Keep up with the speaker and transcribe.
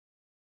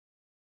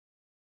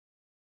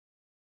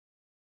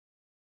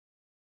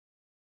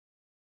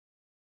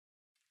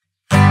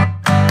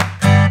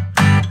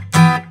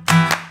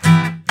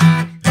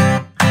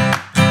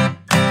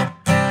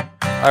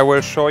I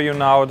will show you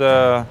now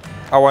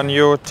our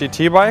new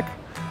TT bike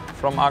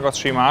from Argos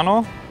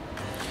Shimano,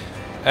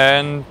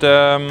 and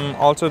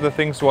also the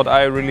things what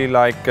I really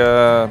like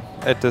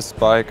at this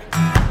bike.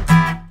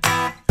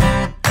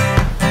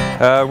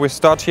 We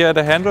start here at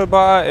the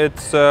handlebar.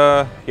 It's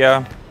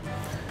yeah,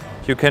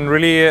 you can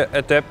really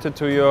adapt it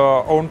to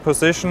your own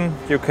position.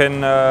 You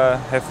can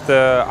have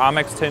the arm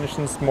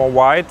extensions more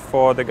wide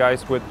for the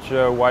guys with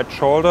wide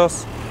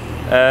shoulders,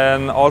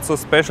 and also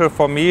special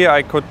for me,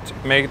 I could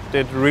make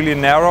it really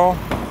narrow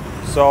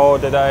so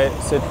that I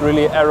sit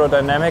really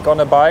aerodynamic on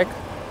the bike.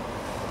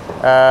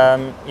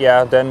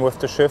 Yeah, then with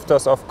the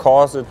shifters, of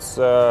course, it's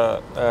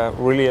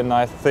really a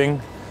nice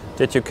thing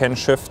that you can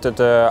shift at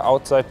the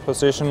outside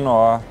position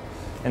or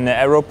in the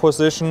aero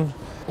position.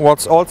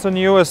 What's also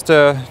new is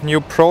the new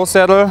Pro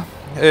saddle.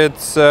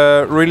 It's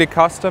really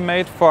custom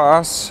made for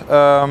us,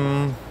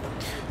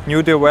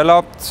 new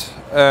developed,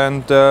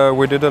 and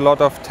we did a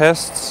lot of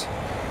tests,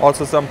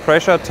 also some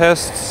pressure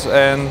tests,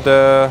 and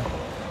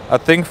I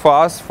think for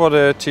us, for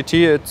the TT,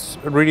 it's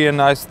really a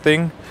nice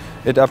thing.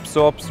 It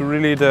absorbs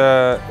really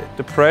the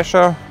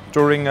pressure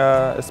during,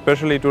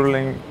 especially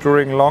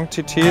during long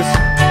TTs.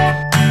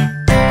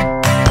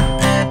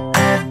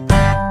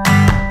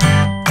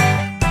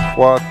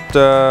 What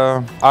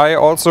I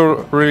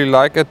also really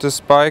like at this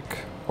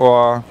bike,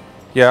 or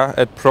yeah,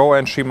 at Pro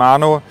and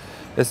Shimano,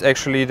 is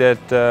actually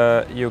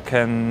that you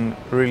can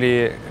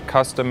really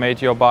custom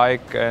made your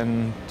bike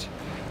and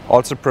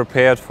also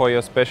prepare it for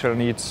your special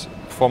needs.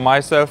 For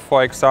myself,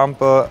 for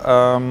example,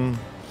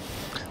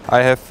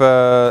 I have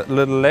a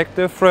little leg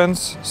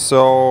difference,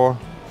 so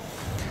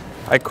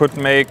I could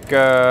make,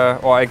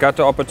 or I got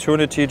the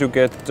opportunity to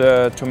get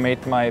to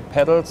make my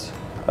pedals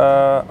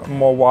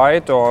more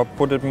wide, or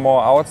put it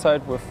more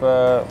outside with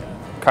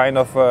kind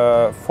of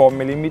a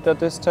 4mm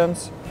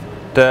distance.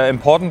 The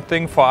important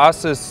thing for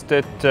us is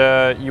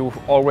that you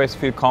always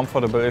feel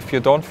comfortable. If you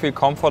don't feel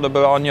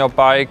comfortable on your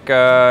bike,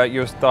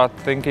 you start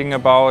thinking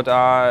about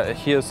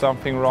here's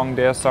something wrong,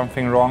 there's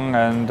something wrong,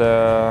 and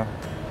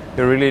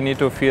you really need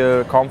to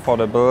feel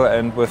comfortable.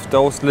 And with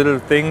those little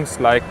things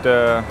like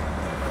the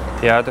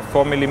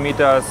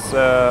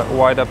 4mm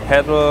wider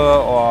pedal,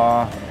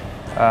 or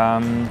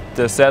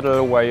the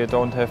saddle where you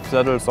don't have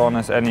saddle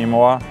soreness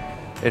anymore,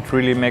 it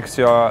really makes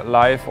your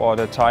life or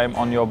the time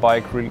on your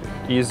bike really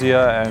easier,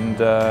 and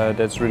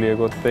that's really a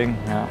good thing,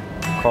 yeah,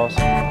 of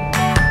course.